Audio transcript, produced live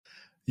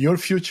Your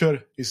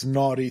future is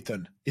not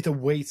written. It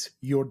awaits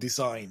your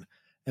design.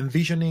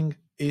 Envisioning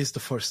is the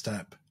first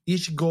step.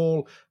 Each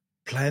goal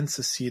plants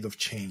a seed of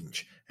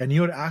change, and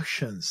your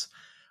actions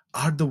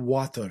are the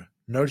water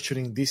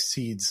nurturing these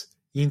seeds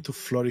into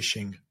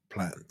flourishing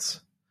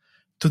plants.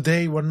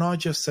 Today, we're not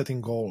just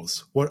setting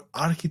goals, we're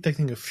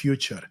architecting a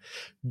future.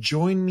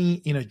 Join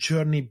me in a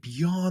journey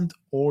beyond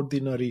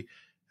ordinary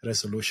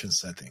resolution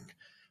setting,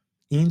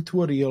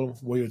 into a realm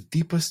where your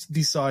deepest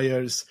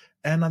desires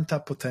and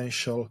untapped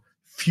potential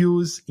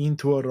fuse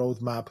into a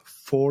roadmap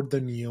for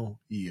the new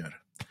year.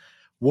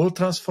 We'll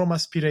transform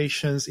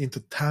aspirations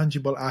into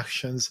tangible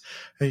actions,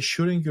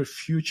 ensuring your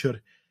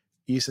future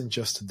isn't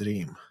just a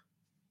dream,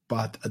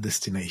 but a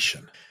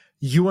destination.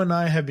 You and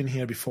I have been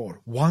here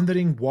before,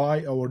 wondering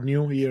why our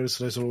New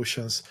Year's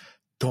resolutions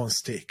don't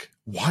stick,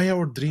 why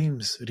our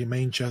dreams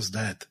remain just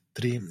that,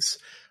 dreams.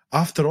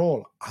 After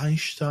all,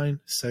 Einstein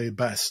said it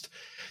best.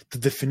 The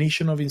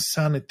definition of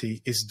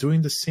insanity is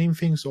doing the same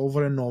things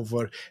over and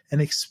over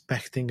and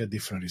expecting a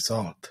different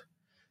result.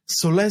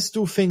 So let's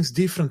do things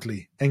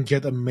differently and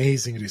get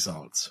amazing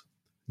results.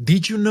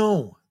 Did you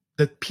know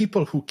that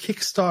people who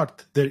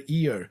kickstart their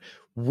year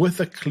with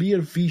a clear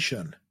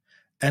vision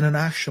and an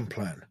action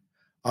plan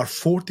are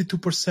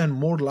 42%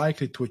 more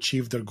likely to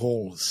achieve their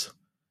goals?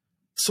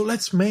 So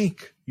let's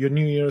make your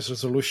New Year's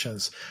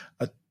resolutions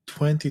a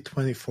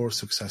 2024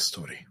 success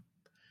story.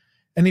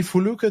 And if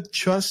we look at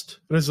just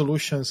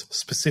resolutions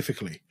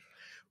specifically,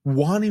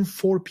 1 in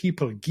 4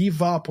 people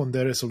give up on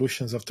their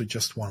resolutions after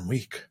just 1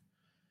 week.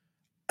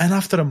 And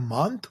after a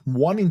month,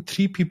 1 in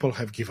 3 people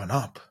have given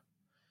up.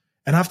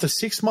 And after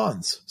 6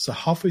 months, so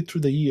halfway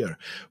through the year,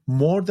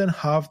 more than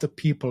half the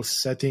people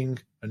setting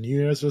a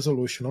New Year's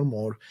resolution or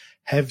more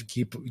have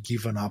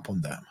given up on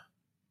them.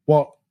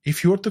 Well,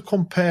 if you were to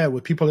compare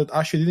with people that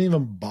actually didn't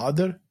even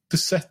bother to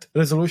set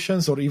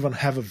resolutions or even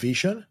have a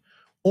vision,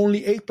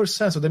 only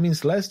 8%, so that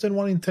means less than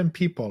 1 in 10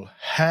 people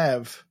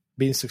have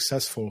been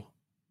successful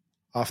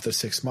after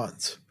 6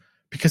 months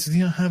because they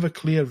didn't have a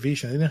clear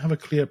vision, they didn't have a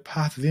clear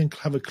path, they didn't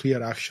have a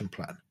clear action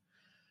plan.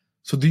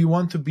 So do you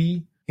want to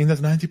be in that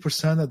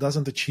 90% that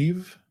doesn't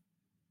achieve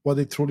what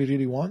they truly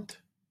really want?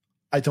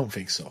 I don't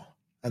think so.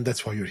 And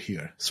that's why you're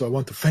here. So I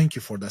want to thank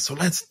you for that. So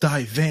let's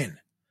dive in.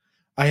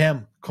 I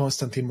am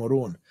Konstantin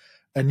Morun,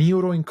 a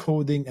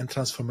neuroencoding and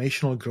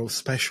transformational growth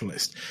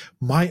specialist.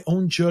 My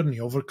own journey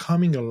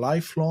overcoming a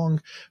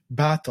lifelong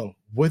battle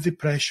with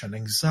depression,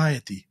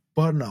 anxiety,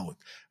 burnout,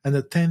 and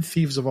the 10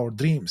 thieves of our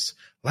dreams,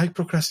 like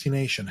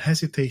procrastination,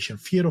 hesitation,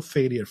 fear of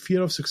failure,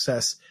 fear of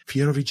success,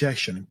 fear of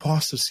rejection,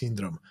 imposter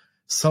syndrome,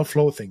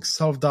 self-loathing,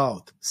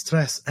 self-doubt,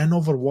 stress, and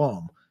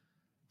overwhelm,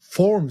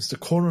 forms the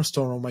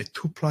cornerstone of my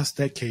 2+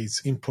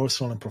 decades in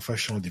personal and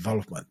professional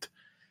development.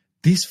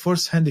 This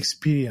first-hand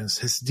experience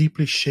has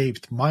deeply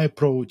shaped my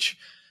approach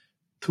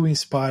to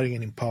inspiring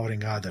and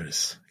empowering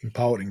others,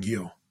 empowering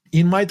you.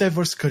 In my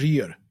diverse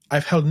career,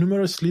 I've held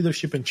numerous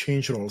leadership and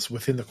change roles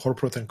within the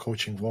corporate and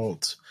coaching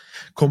worlds.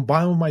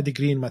 Combined with my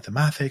degree in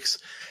mathematics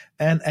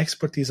and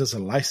expertise as a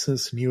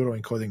licensed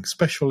neuroencoding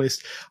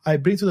specialist, I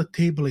bring to the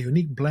table a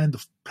unique blend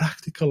of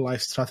practical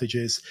life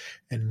strategies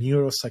and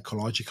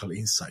neuropsychological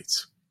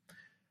insights.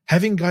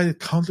 Having guided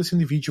countless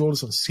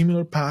individuals on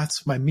similar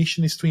paths, my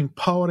mission is to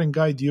empower and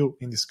guide you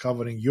in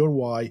discovering your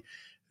why,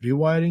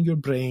 rewiring your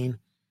brain,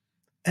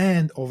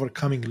 and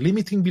overcoming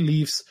limiting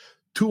beliefs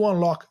to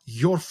unlock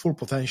your full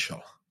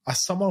potential.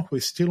 As someone who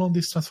is still on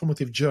this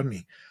transformative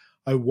journey,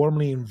 I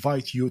warmly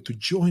invite you to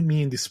join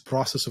me in this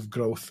process of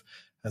growth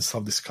and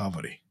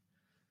self-discovery.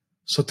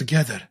 So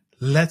together,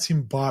 let's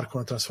embark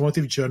on a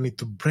transformative journey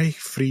to break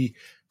free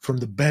from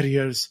the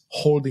barriers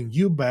holding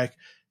you back,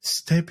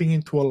 stepping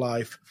into a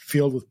life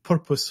filled with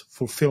purpose,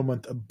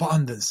 fulfillment,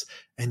 abundance,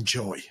 and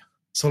joy.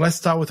 So let's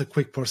start with a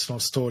quick personal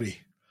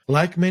story.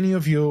 Like many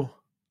of you,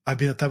 I've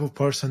been the type of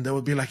person that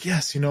would be like,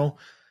 yes,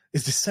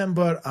 it's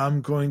December,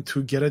 I'm going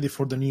to get ready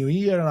for the new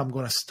year, and I'm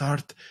going to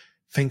start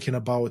thinking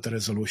about a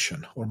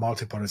resolution or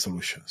multiple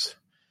resolutions.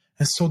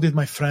 And so did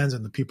my friends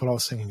and the people I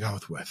was hanging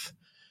out with.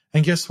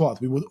 And guess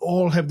what? We would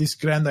all have these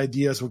grand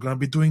ideas. We're going to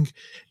be doing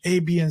A,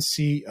 B, and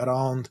C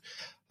around,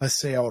 let's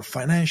say, our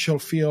financial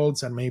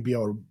fields and maybe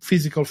our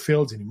physical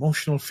fields and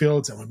emotional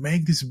fields. And we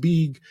make these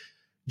big,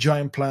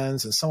 giant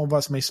plans, and some of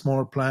us make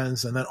smaller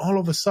plans. And then all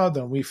of a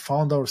sudden, we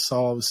found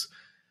ourselves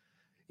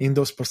in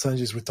those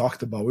percentages we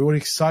talked about. We were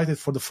excited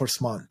for the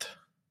first month,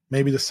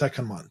 maybe the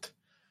second month.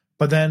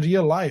 But then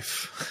real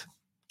life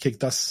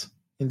kicked us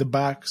in the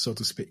back, so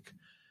to speak.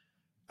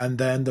 And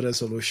then the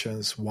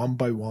resolutions, one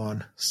by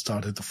one,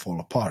 started to fall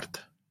apart.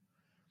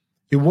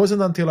 It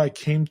wasn't until I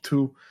came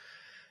to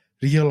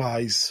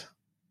realize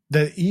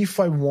that if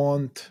I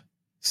want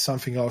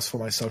something else for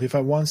myself, if I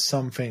want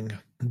something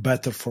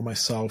better for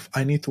myself,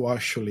 I need to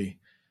actually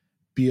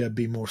be a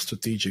bit more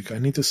strategic. I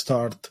need to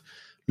start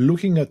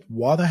looking at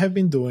what I have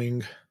been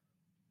doing,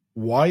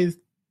 why it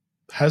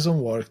hasn't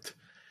worked,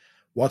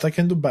 what I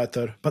can do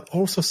better, but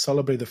also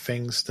celebrate the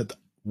things that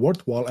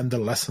worked well and the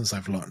lessons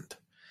I've learned.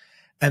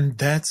 And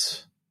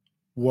that's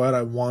where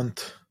I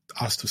want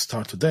us to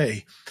start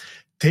today,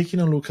 taking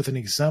a look at an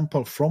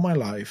example from my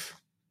life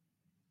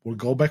we'll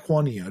go back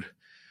 1 year,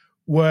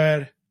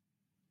 where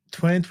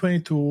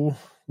 2022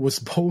 was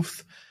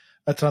both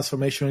a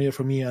transformational year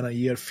for me and a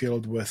year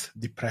filled with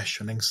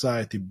depression,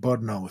 anxiety,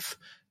 burnout,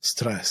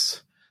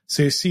 stress.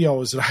 So you see, I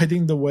was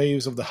riding the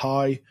waves of the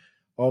high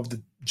of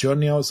the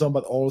journey I was on,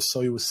 but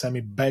also it would send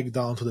me back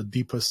down to the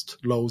deepest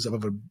lows I've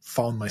ever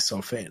found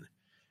myself in.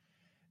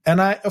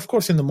 And I, of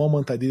course, in the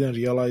moment, I didn't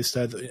realize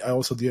that. I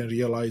also didn't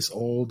realize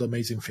all the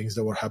amazing things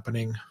that were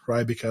happening,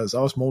 right? Because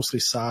I was mostly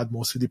sad,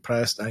 mostly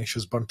depressed,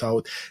 anxious, burnt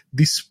out,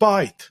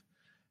 despite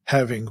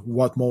having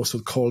what most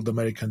would call the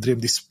American dream,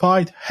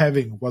 despite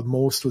having what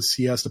most would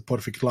see as the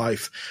perfect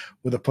life,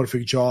 with a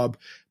perfect job,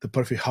 the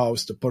perfect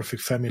house, the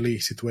perfect family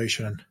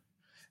situation, and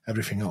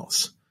everything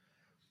else.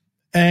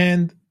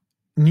 And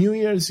New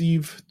Year's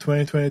Eve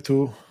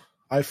 2022,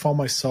 I found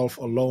myself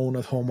alone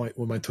at home with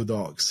my 2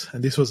 dogs.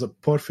 And this was a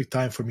perfect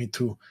time for me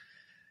to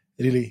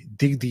really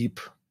dig deep,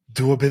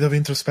 do a bit of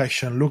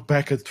introspection, look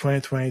back at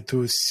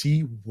 2022,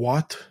 see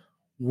what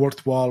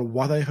worked well,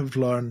 what I have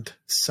learned,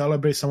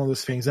 celebrate some of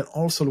those things, and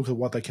also look at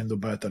what I can do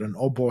better. And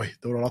oh boy,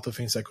 there were a lot of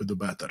things I could do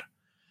better.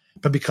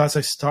 But because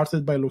I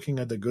started by looking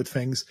at the good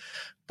things,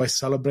 by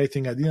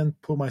celebrating, I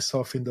didn't put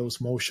myself in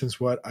those motions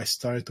where I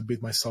started to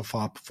beat myself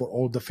up for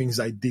all the things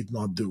I did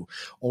not do,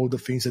 all the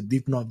things that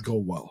did not go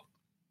well.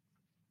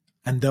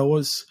 And that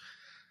was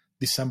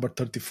December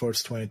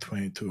 31st,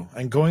 2022.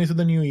 And going into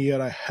the new year,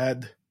 I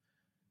had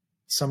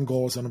some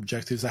goals and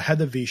objectives. I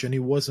had a vision. It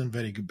wasn't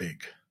very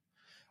big.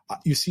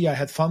 You see, I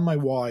had found my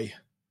why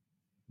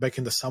back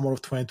in the summer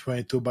of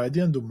 2022, but I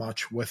didn't do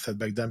much with it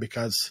back then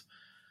because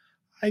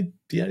I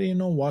didn't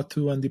know what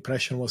to, and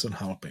depression wasn't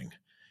helping.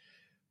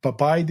 But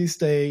by this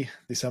day,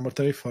 December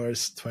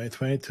 31st,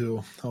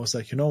 2022, I was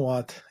like, you know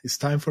what? It's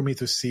time for me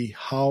to see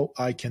how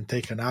I can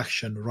take an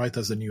action right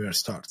as the new year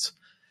starts.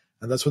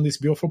 And that's when this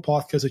beautiful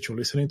podcast that you're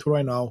listening to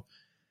right now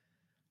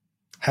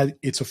had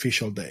its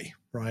official day,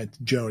 right?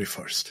 January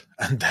 1st.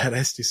 And the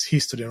rest is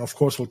history. And of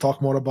course, we'll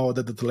talk more about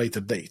that at a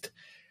later date.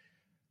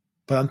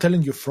 But I'm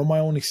telling you, from my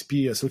own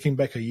experience, looking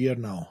back a year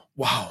now,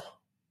 wow,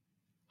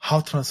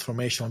 how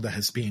transformational that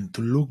has been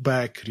to look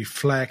back,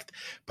 reflect,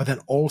 but then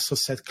also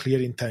set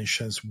clear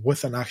intentions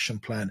with an action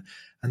plan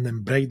and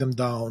then break them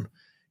down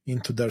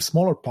into their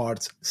smaller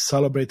parts,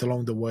 celebrate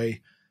along the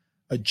way,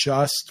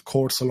 adjust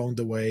course along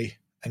the way,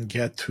 and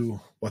get to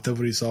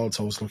whatever results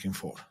I was looking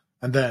for.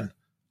 And then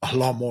a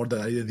lot more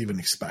that I didn't even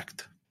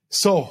expect.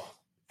 So,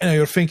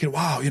 you're thinking,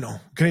 wow,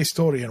 great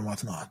story and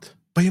whatnot.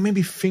 But you may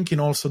be thinking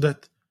also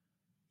that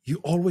you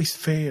always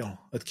fail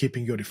at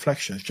keeping your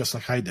reflections, just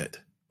like I did.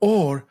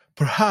 Or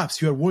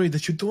perhaps you are worried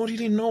that you don't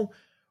really know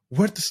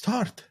where to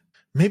start.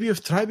 Maybe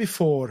you've tried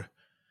before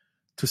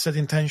to set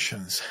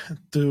intentions,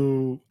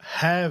 to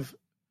have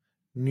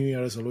New Year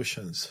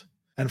resolutions,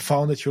 and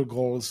found that your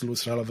goals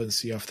lose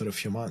relevancy after a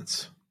few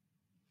months.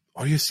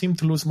 Or you seem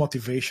to lose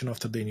motivation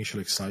after the initial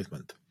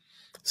excitement.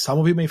 Some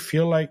of you may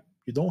feel like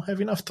you don't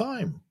have enough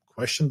time.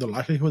 Question the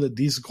likelihood that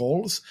these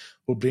goals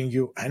will bring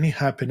you any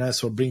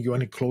happiness or bring you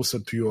any closer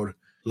to your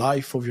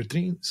life of your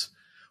dreams.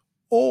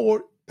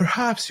 Or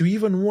perhaps you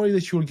even worry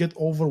that you will get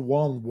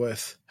overwhelmed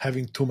with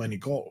having too many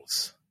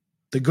goals.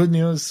 The good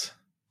news,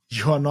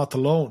 you are not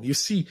alone. You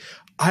see,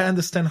 I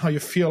understand how you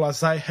feel,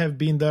 as I have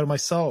been there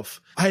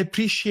myself. I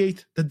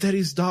appreciate that there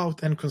is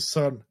doubt and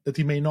concern that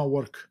it may not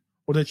work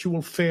or that you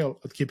will fail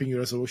at keeping your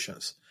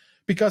resolutions.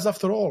 Because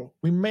after all,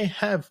 we may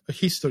have a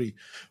history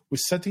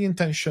with setting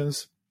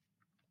intentions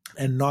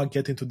and not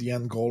getting to the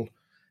end goal.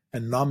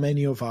 And not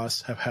many of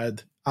us have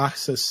had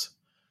access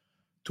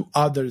to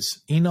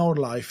others in our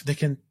life that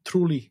can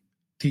truly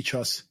teach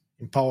us,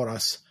 empower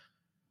us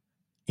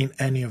in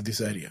any of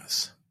these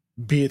areas,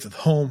 be it at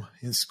home,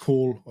 in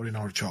school, or in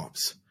our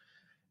jobs.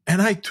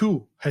 And I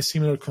too had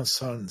similar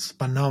concerns,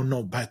 but now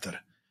know better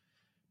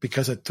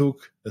because I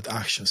took that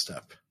action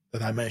step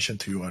that I mentioned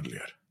to you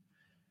earlier.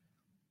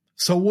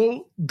 So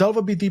we'll delve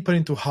a bit deeper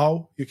into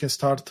how you can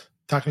start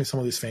tackling some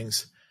of these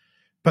things.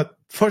 But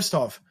first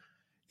off,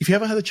 if you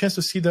haven't had a chance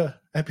to see the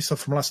episode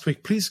from last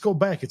week, please go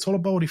back. It's all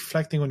about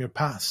reflecting on your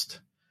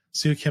past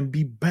so you can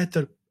be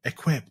better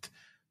equipped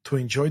to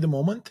enjoy the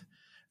moment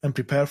and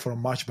prepare for a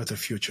much better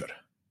future.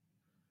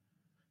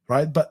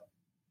 Right? But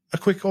a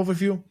quick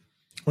overview.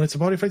 When it's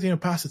about reflecting on your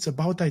past, it's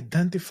about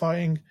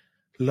identifying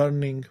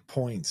learning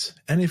points,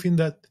 anything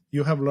that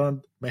you have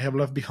learned, may have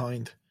left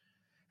behind,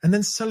 and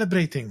then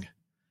celebrating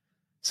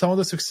some of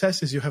the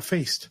successes you have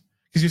faced.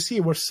 Because you see,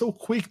 we're so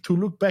quick to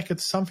look back at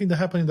something that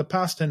happened in the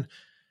past and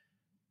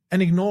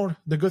ignore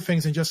the good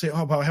things and just say,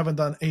 oh, but I haven't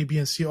done A, B,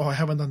 and C. Oh, I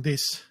haven't done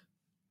this.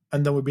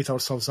 And then we beat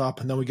ourselves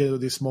up. And then we get into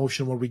this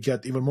motion where we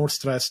get even more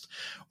stressed,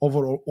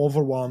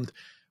 overwhelmed,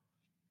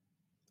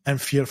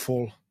 and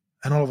fearful.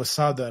 And all of a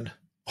sudden,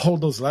 all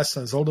those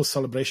lessons, all those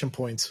celebration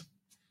points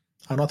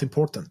are not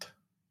important.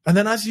 And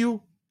then as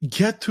you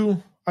get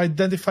to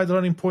identify the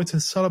learning points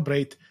and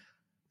celebrate,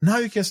 now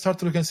you can start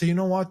to look and say, you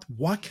know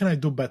what can I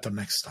do better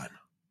next time?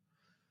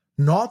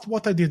 Not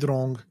what I did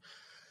wrong,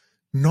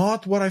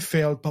 not what I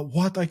failed, but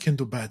what I can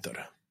do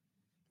better.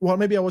 Well,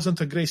 maybe I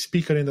wasn't a great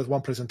speaker in that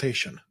one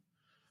presentation,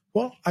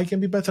 Well, I can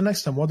be better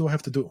next time. What do I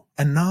have to do?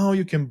 And now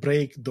you can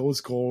break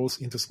those goals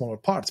into smaller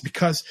parts,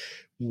 because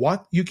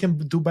what you can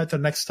do better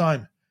next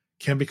time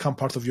can become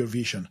part of your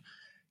vision,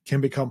 can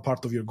become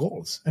part of your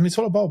goals. And it's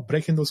all about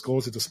breaking those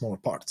goals into smaller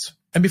parts.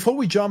 And before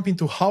we jump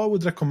into how I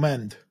would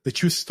recommend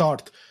that you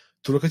start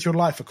to look at your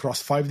life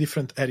across 5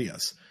 different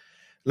areas,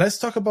 let's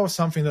talk about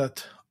something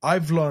that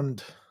I've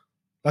learned,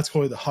 let's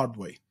call it the hard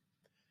way.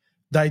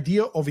 The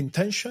idea of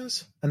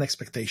intentions and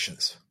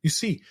expectations. You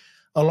see,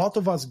 a lot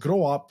of us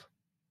grow up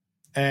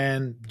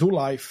and do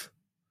life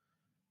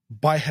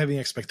by having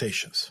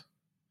expectations.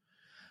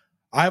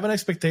 I have an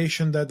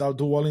expectation that I'll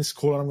do well in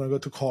school and I'm going to go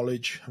to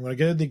college, I'm going to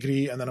get a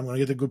degree, and then I'm going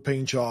to get a good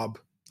paying job,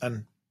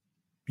 and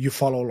you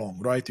follow along,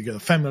 right? You get a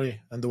family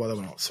and do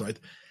whatever else, right?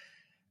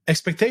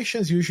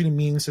 Expectations usually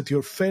means that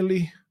you're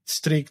fairly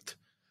strict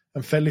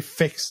and fairly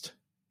fixed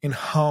in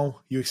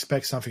how you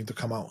expect something to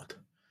come out.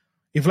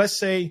 If, let's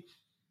say,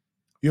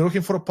 you're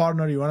looking for a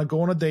partner, you want to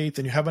go on a date,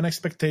 and you have an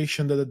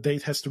expectation that the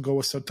date has to go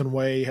a certain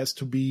way, has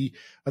to be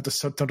at a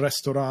certain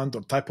restaurant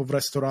or type of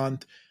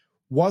restaurant,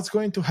 what's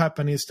going to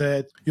happen is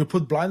that you'll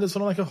put blinders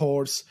on like a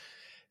horse,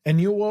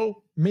 and you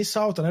will miss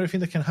out on everything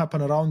that can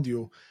happen around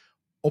you,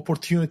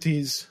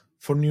 opportunities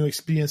for new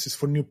experiences,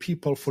 for new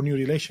people, for new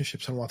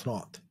relationships and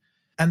whatnot.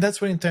 And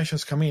that's where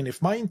intentions come in.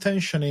 If my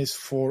intention is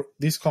for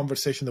this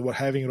conversation that we're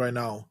having right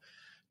now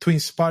to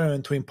inspire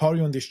and to empower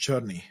you on this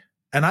journey,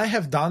 and I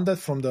have done that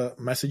from the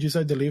messages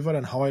I deliver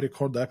and how I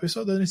record the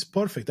episode, then it's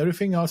perfect.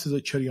 Everything else is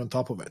a cherry on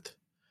top of it.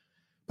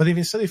 But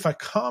if I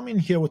come in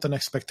here with an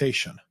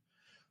expectation,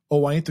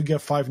 oh, I need to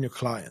get 5 new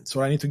clients,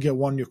 or I need to get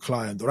 1 new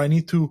client, or I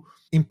need to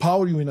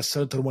empower you in a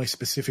certain way,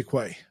 specific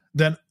way,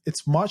 then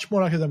it's much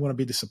more likely that I'm going to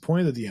be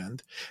disappointed at the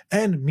end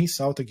and miss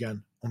out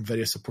again on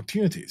various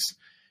opportunities.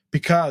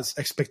 Because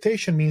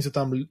expectation means that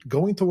I'm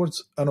going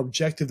towards an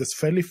objective that's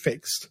fairly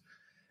fixed,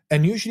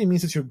 and usually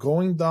means that you're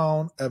going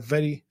down a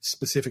very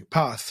specific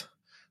path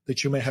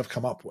that you may have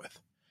come up with.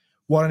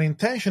 What an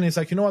intention is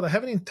like, you know what, I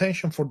have an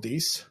intention for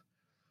this.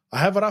 I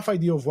have a rough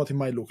idea of what it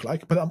might look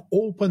like, but I'm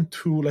open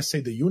to, let's say,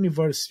 the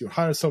universe, your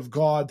higher self,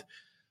 God,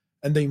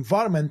 and the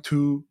environment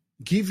to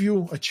give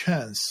you a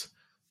chance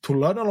to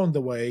learn along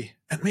the way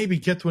and maybe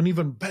get to an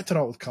even better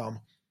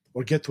outcome,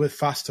 or get to it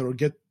faster, or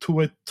get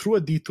to it through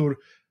a detour,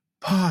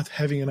 but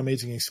having an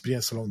amazing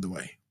experience along the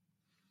way.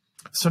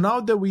 So now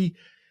that we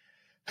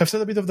have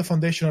set a bit of the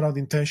foundation around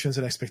intentions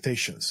and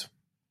expectations,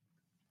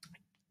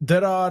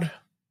 there are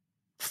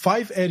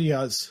 5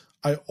 areas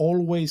I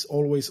always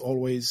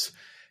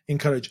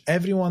encourage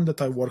everyone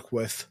that I work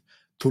with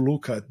to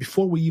look at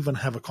before we even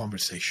have a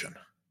conversation.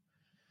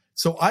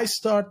 So I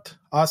start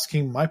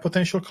asking my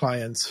potential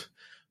clients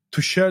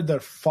to share their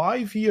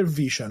 5-year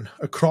vision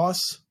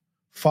across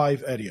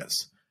 5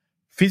 areas: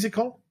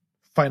 physical,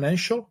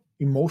 financial,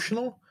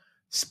 emotional,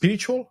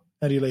 spiritual,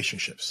 and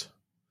relationships.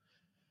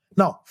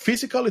 Now,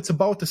 physical, it's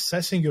about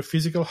assessing your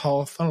physical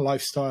health and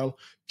lifestyle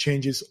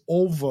changes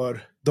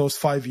over those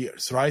 5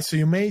 years, right? So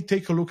you may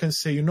take a look and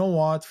say, you know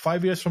what,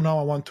 5 years from now,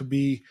 I want to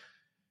be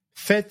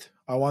fit,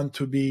 I want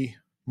to be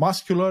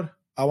muscular,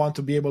 I want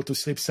to be able to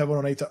sleep 7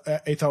 or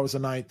 8 hours a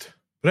night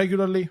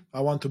regularly,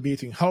 I want to be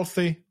eating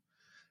healthy,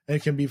 and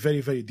it can be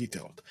very, very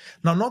detailed.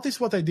 Now,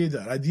 notice what I did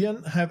there. I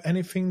didn't have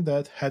anything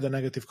that had a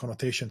negative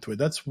connotation to it.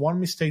 That's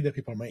one mistake that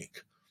people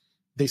make.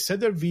 They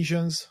set their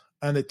visions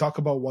and they talk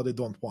about what they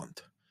don't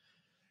want.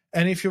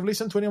 And if you've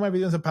listened to any of my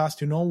videos in the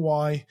past, you know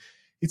why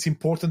it's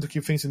important to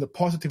keep things in the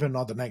positive and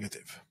not the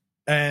negative.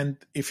 And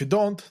if you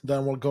don't,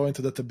 then we'll go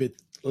into that a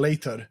bit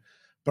later,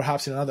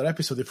 perhaps in another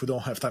episode if we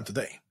don't have time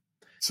today.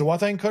 So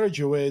what I encourage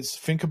you is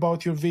think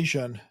about your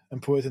vision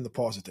and put it in the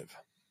positive.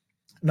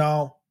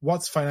 Now,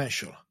 what's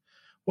financial?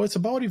 Well, it's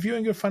about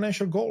reviewing your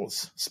financial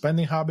goals,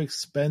 spending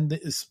habits,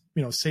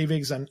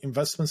 savings and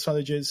investment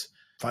strategies,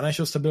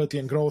 financial stability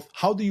and growth.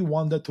 How do you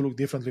want that to look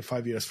differently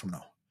 5 years from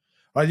now?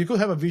 Right? You could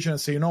have a vision and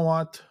say, you know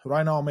what,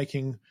 right now I'm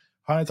making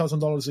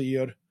 $100,000 a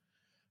year,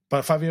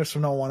 but 5 years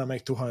from now I want to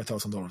make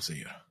 $200,000 a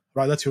year.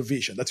 Right? That's your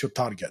vision. That's your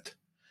target.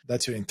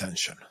 That's your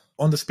intention.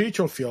 On the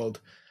spiritual field,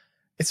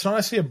 it's not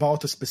necessarily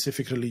about a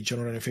specific religion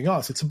or anything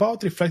else. It's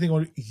about reflecting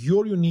on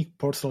your unique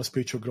personal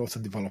spiritual growth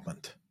and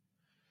development.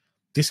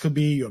 This could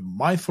be your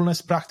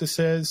mindfulness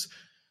practices,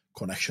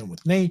 connection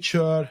with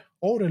nature,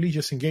 or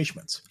religious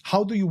engagements.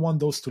 How do you want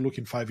those to look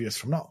in 5 years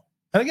from now?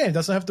 And again, it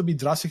doesn't have to be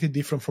drastically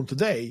different from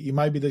today. It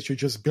might be that you're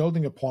just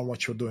building upon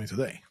what you're doing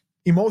today.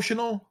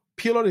 Emotional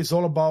pillar is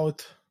all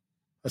about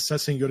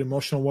assessing your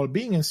emotional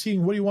well-being and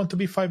seeing where you want to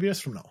be 5 years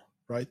from now,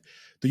 right?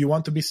 Do you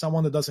want to be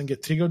someone that doesn't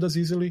get triggered as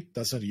easily,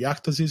 doesn't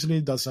react as easily,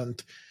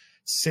 doesn't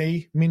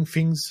say mean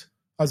things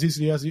as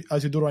easily as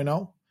you do right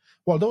now?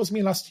 Well, that was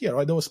me last year,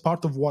 right? That was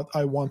part of what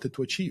I wanted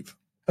to achieve.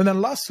 And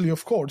then lastly,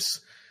 of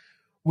course,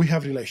 we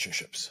have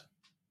relationships.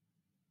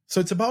 So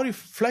it's about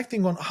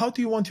reflecting on how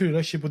do you want your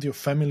relationship with your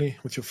family,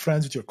 with your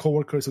friends, with your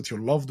coworkers, with your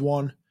loved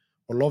one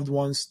or loved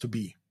ones to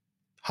be?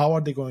 How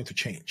are they going to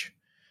change?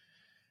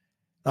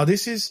 Now,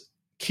 this is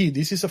key.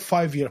 This is a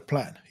 5-year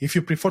plan. If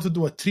you prefer to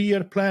do a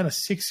 3-year plan, a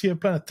 6-year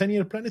plan, a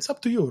 10-year plan, it's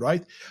up to you,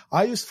 right?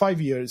 I use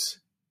 5 years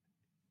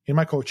in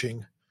my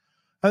coaching,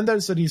 And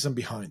there's a reason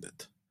behind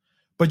it.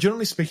 But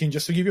generally speaking,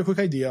 just to give you a quick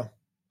idea,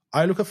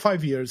 I look at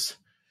 5 years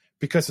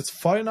because it's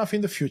far enough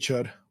in the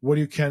future where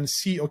you can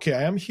see, okay,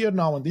 I am here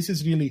now, and this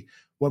is really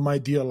where my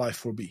ideal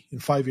life will be in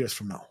 5 years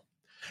from now.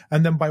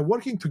 And then by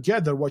working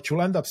together, what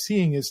you'll end up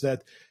seeing is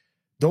that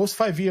those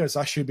 5 years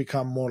actually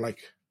become more like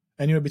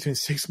anywhere between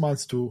 6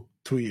 months to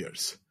 2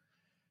 years.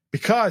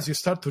 Because you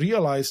start to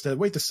realize that,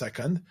 wait a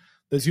second,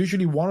 there's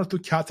usually 1 or 2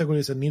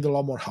 categories that need a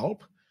lot more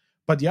help,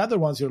 but the other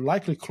ones you're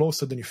likely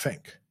closer than you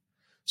think.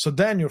 So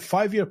then your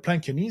 5-year plan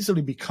can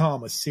easily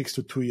become a 6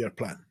 to 2 year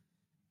plan.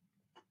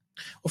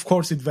 Of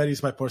course, it varies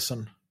by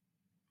person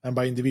and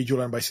by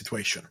individual and by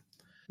situation.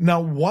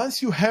 Now,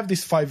 once you have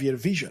this 5-year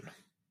vision,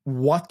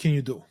 what can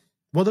you do?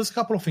 Well, there's a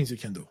couple of things you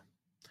can do.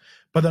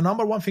 But the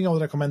number one thing I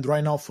would recommend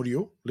right now for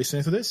you,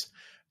 listening to this,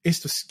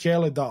 is to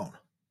scale it down.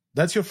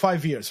 That's your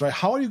 5 years, right?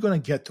 How are you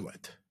going to get to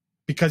it?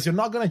 Because you're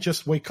not going to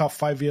just wake up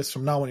 5 years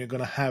from now and you're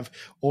going to have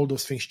all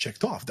those things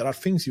checked off. There are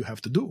things you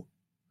have to do.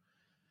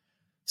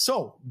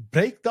 So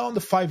break down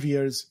the 5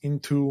 years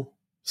into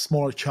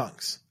smaller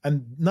chunks.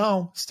 And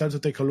now start to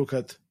take a look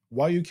at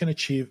what you can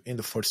achieve in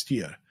the first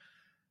year,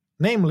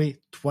 namely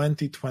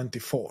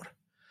 2024.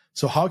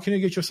 So how can you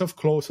get yourself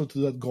closer to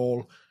that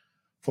goal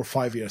for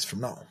 5 years from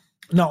now?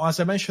 Now, as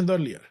I mentioned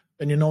earlier,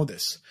 and you know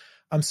this,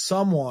 I'm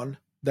someone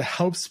that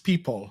helps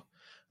people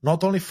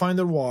not only find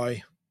their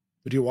why,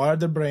 rewire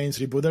their brains,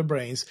 reboot their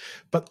brains,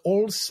 but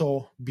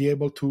also be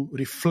able to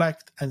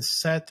reflect and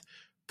set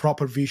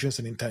proper visions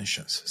and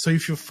intentions. So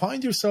if you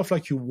find yourself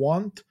like you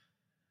want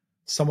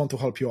someone to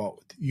help you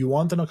out, you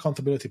want an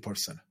accountability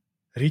person,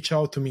 reach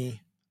out to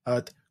me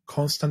at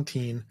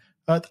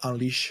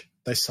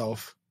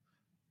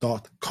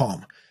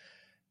Konstantin@unleashthyself.com.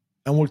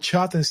 And we'll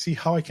chat and see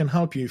how I can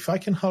help you. If I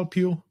can help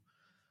you,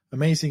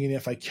 amazing. And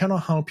if I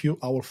cannot help you,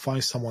 I will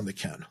find someone that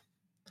can.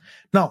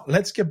 Now,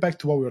 let's get back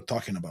to what we were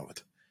talking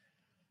about.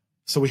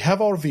 So we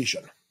have our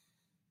vision,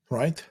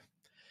 right?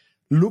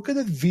 Look at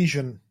that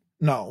vision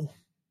now,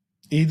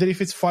 either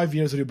if it's 5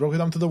 years or you broke it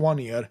down to the 1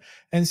 year,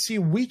 and see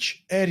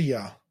which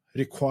area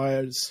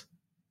requires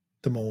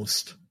the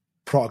most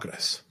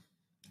progress.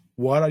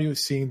 What are you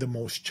seeing the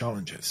most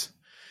challenges?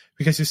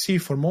 Because you see,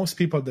 for most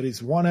people, there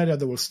is one area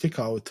that will stick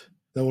out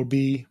that will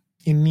be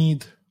in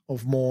need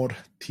of more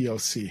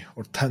TLC,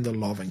 or tender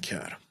love and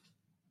care.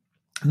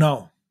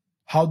 Now,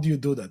 how do you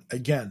do that?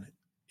 Again,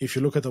 if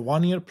you look at a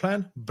 1 year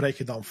plan, break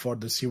it down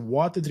further, see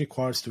what it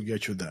requires to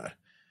get you there.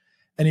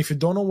 And if you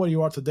don't know where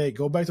you are today,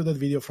 go back to that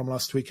video from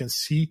last week and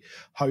see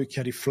how you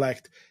can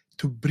reflect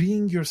to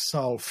bring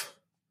yourself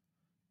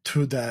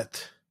to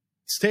that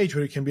stage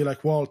where you can be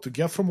like, well, to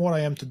get from where I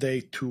am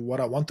today to what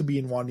I want to be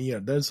in 1 year,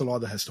 there's a lot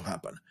that has to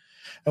happen.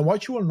 And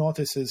what you will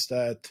notice is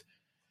that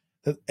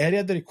the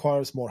area that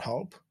requires more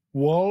help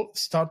will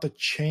start a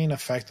chain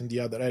effect in the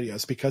other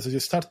areas, because as you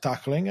start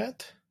tackling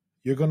it,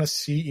 you're going to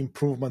see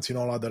improvements in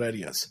all other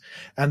areas.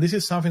 And this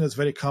is something that's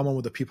very common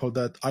with the people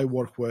that I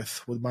work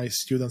with my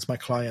students, my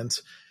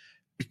clients,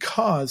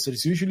 because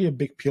there's usually a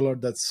big pillar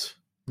that's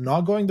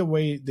not going the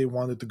way they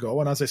want it to go.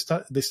 And as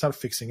they start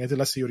fixing it,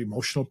 let's say your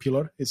emotional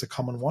pillar is a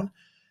common one.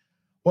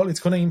 Well, it's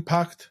going to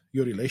impact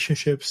your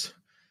relationships.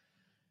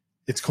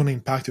 It's going to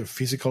impact your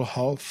physical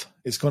health.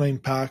 It's going to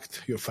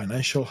impact your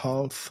financial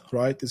health,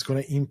 right? It's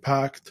going to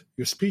impact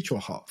your spiritual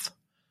health.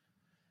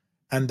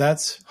 And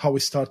that's how we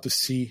start to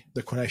see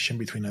the connection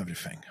between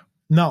everything.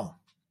 Now,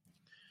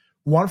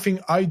 one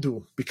thing I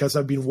do, because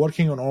I've been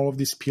working on all of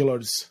these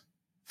pillars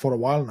for a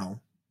while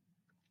now,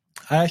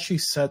 I actually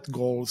set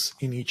goals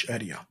in each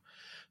area.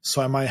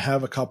 So I might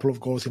have a couple of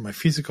goals in my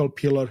physical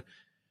pillar.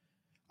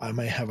 I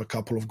might have a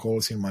couple of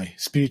goals in my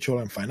spiritual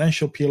and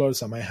financial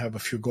pillars. I might have a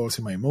few goals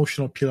in my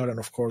emotional pillar, and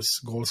of course,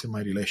 goals in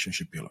my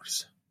relationship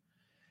pillars.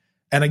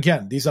 And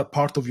again, these are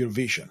part of your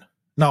vision.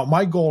 Now,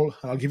 my goal,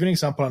 I'll give you an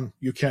example, and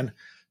you can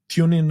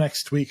tune in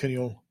next week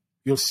and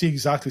you'll see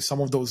exactly some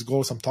of those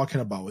goals I'm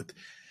talking about.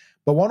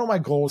 But one of my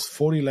goals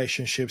for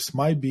relationships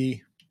might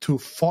be to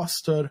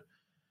foster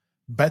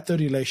better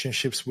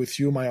relationships with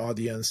you, my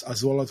audience,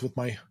 as well as with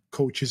my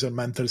coaches and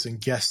mentors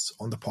and guests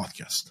on the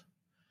podcast.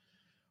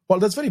 Well,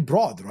 that's very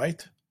broad,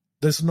 right?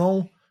 There's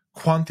no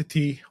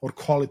quantity or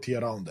quality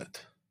around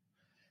it.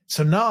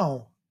 So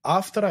now,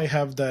 after I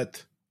have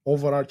that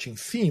overarching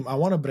theme, I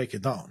want to break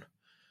it down.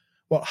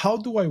 Well, how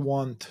do I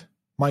want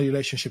my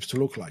relationships to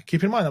look like?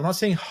 Keep in mind, I'm not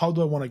saying how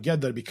do I want to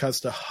get there, because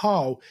the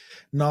how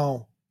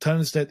now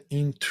turns that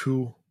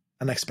into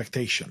an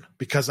expectation,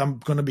 because I'm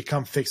going to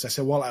become fixed. I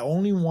say, well, I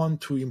only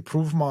want to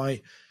improve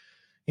my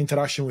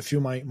interaction with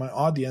you, my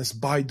audience,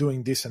 by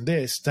doing this and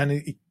this. Then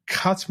it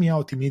cuts me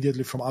out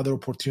immediately from other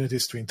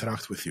opportunities to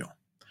interact with you.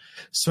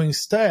 So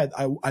instead,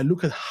 I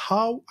look at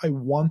how I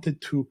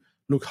wanted to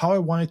look, how I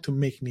wanted to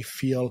make me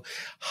feel,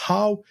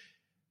 how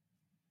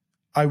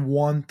I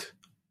want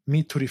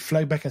me to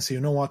reflect back and say,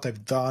 you know what,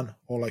 I've done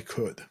all I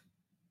could.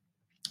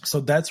 So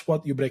that's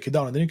what you break it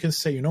down. And then you can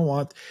say, you know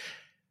what,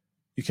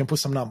 you can put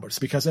some numbers,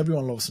 because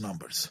everyone loves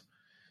numbers.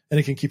 And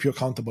it can keep you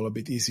accountable a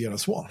bit easier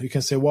as well. You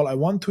can say, well, I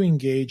want to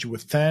engage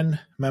with 10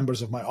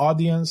 members of my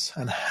audience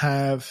and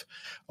have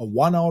a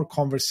 1 hour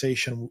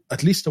conversation,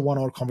 at least a 1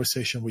 hour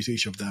conversation with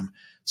each of them,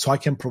 so I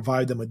can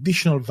provide them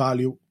additional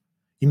value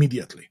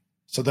immediately.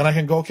 So then I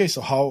can go, okay,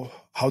 so how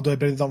do I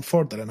break it down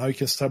further? And now you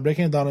can start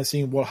breaking it down and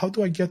saying, well, how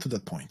do I get to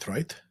that point,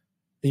 right?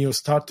 And you'll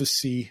start to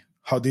see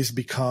how this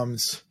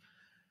becomes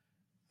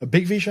a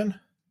big vision,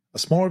 a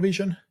smaller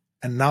vision,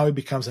 and now it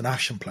becomes an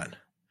action plan.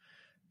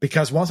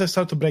 Because once I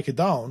start to break it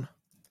down,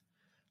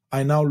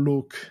 I now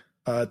look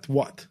at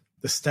what?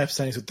 The steps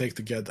I need to take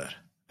together.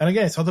 And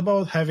again, it's not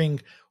about having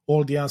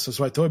all the answers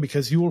right away,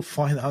 because you will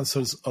find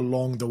answers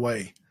along the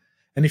way.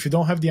 And if you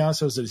don't have the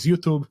answers, there's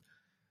YouTube,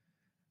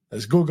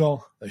 there's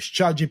Google, there's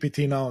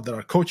ChatGPT now, there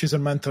are coaches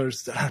and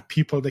mentors, there are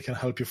people that can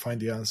help you find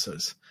the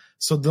answers.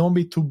 So don't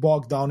be too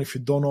bogged down if you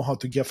don't know how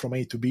to get from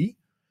A to B.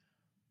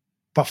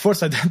 But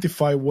first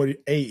identify what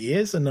A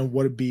is and then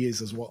what B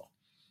is as well,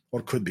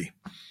 or could be.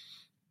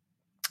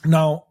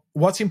 Now,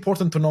 what's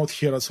important to note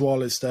here as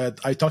well is that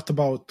I talked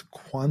about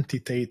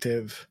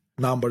quantitative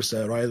numbers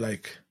there, right?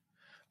 Like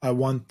I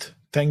want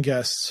 10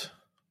 guests,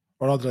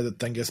 or not rather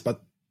 10 guests,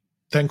 but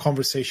 10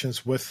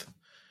 conversations with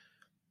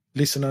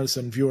listeners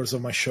and viewers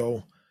of my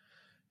show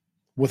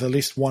with at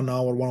least 1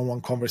 hour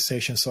one-on-one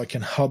conversation so I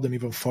can help them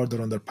even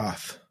further on their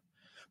path.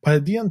 But I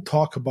didn't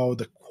talk about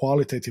the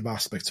qualitative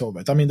aspects of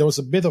it. I mean, there was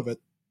a bit of it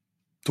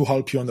to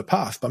help you on the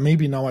path, but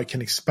maybe now I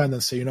can expand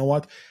and say, you know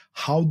what,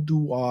 how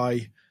do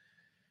I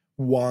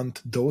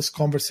want those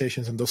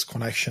conversations and those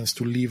connections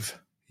to leave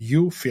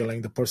you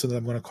feeling the person that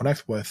I'm going to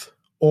connect with,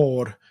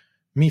 or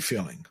me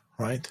feeling,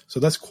 right? So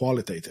that's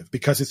qualitative,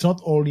 because it's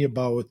not only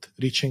about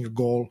reaching a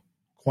goal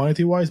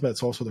quantity-wise, but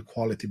it's also the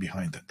quality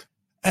behind it.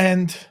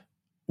 And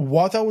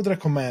what I would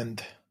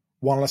recommend,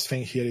 one last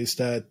thing here, is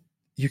that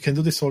you can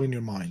do this all in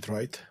your mind,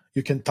 right?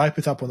 You can type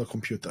it up on the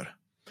computer.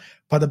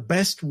 But the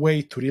best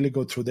way to really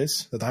go through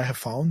this that I have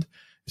found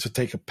is to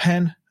take a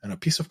pen and a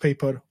piece of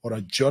paper, or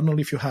a journal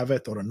if you have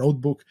it, or a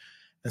notebook,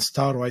 and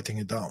start writing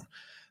it down.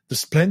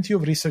 There's plenty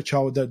of research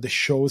out there that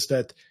shows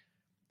that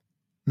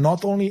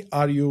not only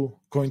are you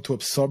going to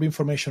absorb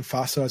information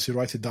faster as you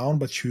write it down,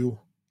 but you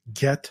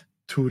get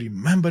to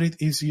remember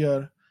it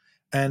easier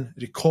and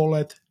recall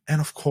it,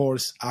 and of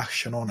course,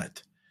 action on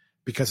it.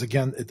 Because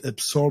again, it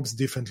absorbs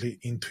differently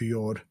into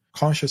your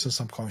conscious and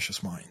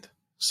subconscious mind.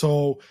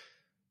 So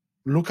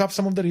look up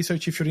some of the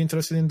research if you're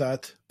interested in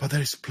that, but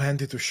there is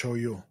plenty to show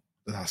you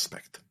that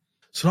aspect.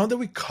 So now that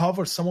we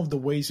covered some of the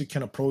ways you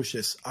can approach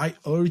this, I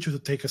urge you to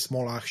take a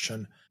small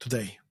action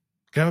today.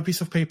 Grab a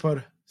piece of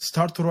paper,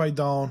 start to write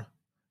down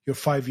your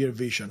 5-year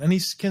vision. And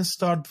it can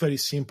start very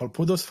simple.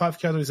 Put those 5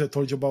 categories I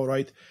told you about,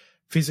 right?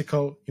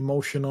 Physical,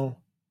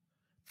 emotional,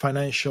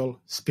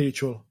 financial,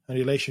 spiritual, and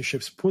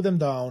relationships. Put them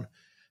down.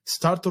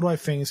 Start to write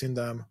things in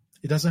them.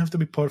 It doesn't have to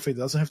be perfect.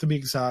 It doesn't have to be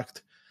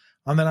exact.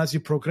 And then as you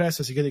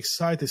progress, as you get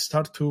excited,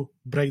 start to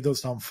break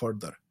those down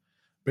further.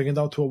 Bring it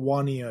down to a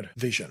 1-year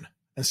vision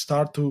and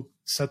start to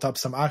set up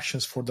some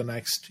actions for the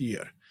next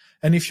year.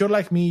 And if you're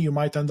like me, you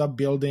might end up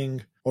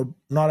building, or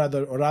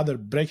rather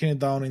breaking it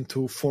down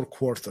into 4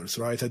 quarters,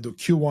 right? I do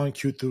Q1,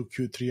 Q2,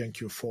 Q3, and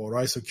Q4,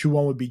 right? So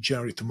Q1 would be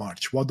January to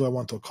March. What do I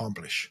want to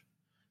accomplish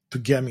to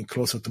get me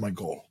closer to my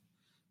goal?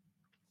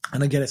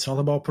 And again, it's not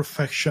about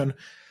perfection.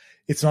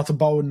 It's not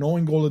about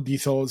knowing all the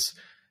details.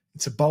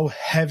 It's about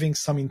having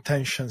some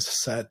intentions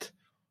set.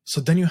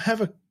 So then you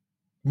have a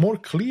more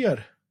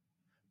clear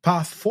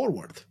path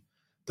forward.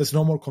 There's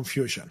no more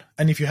confusion.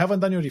 And if you haven't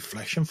done your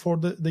reflection for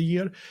the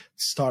year,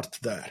 start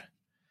there.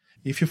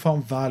 If you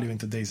found value in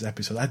today's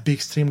episode, I'd be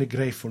extremely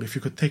grateful if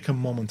you could take a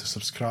moment to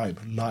subscribe,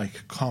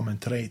 like,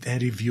 comment, rate,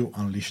 and review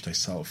Unleash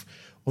Thyself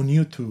on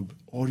YouTube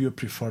or your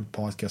preferred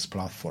podcast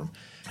platform.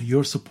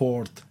 Your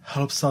support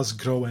helps us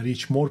grow and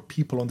reach more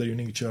people on their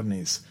unique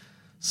journeys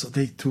so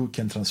they too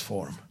can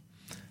transform.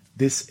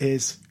 This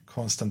is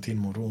Konstantin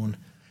Morun,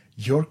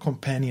 your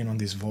companion on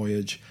this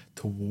voyage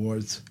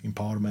towards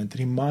empowerment,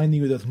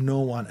 reminding you that no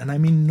one, and I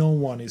mean no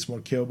one, is more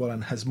capable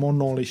and has more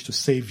knowledge to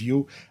save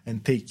you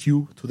and take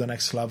you to the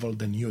next level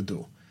than you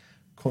do.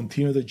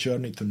 Continue the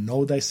journey to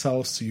know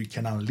thyself so you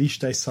can unleash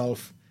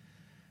thyself.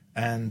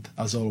 And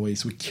as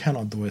always, we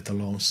cannot do it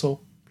alone,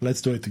 so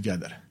let's do it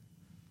together.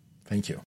 Thank you.